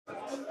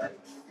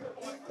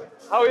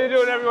How are you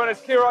doing, everyone?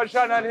 It's Kieran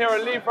Shanahan here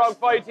on Leapfrog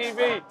Fight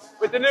TV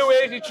with the new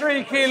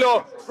 83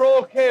 kilo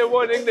Pro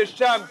K1 English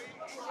champ,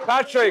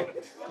 Patryk.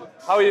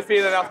 How are you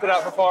feeling after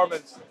that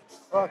performance?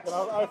 I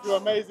feel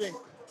amazing.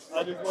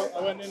 I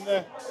went in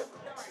there.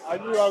 I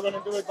knew I was going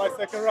to do it by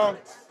second round,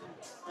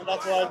 and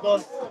that's what I've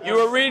done. You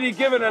were really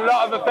giving a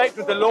lot of effect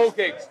with the low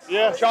kicks.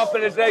 Yes.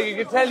 Chopping his leg. You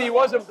could tell he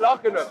wasn't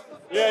blocking them.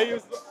 Yeah,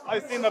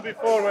 I've seen that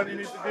before when he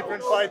needs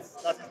different fights.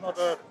 That he's not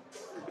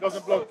he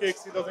doesn't block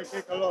kicks. He doesn't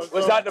kick a lot.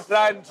 Was that the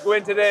plan to go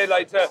in today,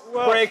 like to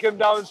break him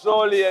down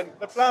slowly? And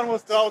the plan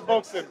was to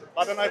outbox him,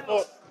 but then I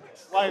thought,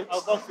 why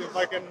outbox him if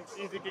I can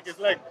easily kick his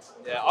leg?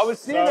 Yeah, I was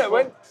seeing it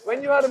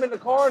when you had him in the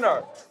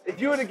corner. If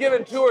you would have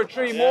given 2 or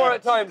 3 more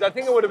at times, I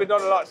think it would have been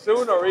done a lot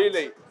sooner.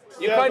 Really,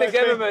 you kind of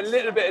gave him a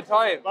little bit of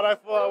time. But I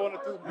thought I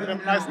wanted to give him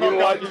a nice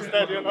knockout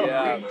instead, you know.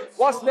 Yeah.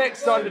 What's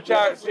next on the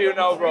charts for you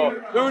now, bro?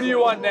 Who do you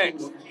want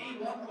next?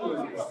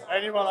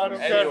 Anyone, I don't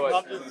care.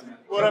 I'm just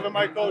whatever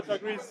my coach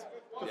agrees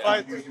to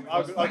fight,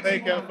 I'll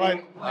take it and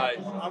fight. Nice.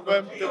 I'm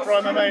going to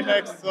Pro MMA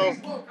next, so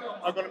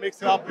I'm going to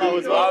mix it up now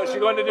as well. Oh, so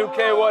you're going to do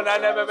K1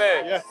 and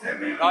MMA? Yeah.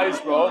 Nice,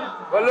 bro.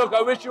 Well, look,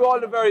 I wish you all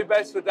the very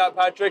best with that,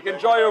 Patryk.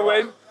 Enjoy your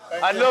win.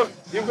 Thank you. Look,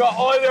 you've got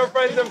all your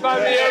friends and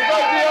family here.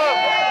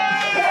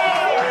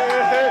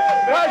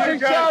 Patryk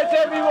Czart,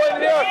 everyone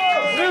here.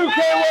 New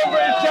K1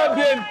 British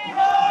champion.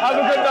 Have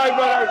a good night,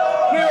 brother.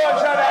 Kieran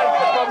Shanahan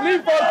from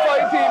Leapfrog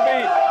Fight TV.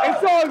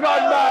 It's all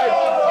gone mad.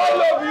 I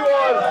love you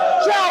all.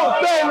 Ciao,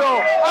 bello,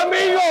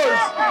 amigos.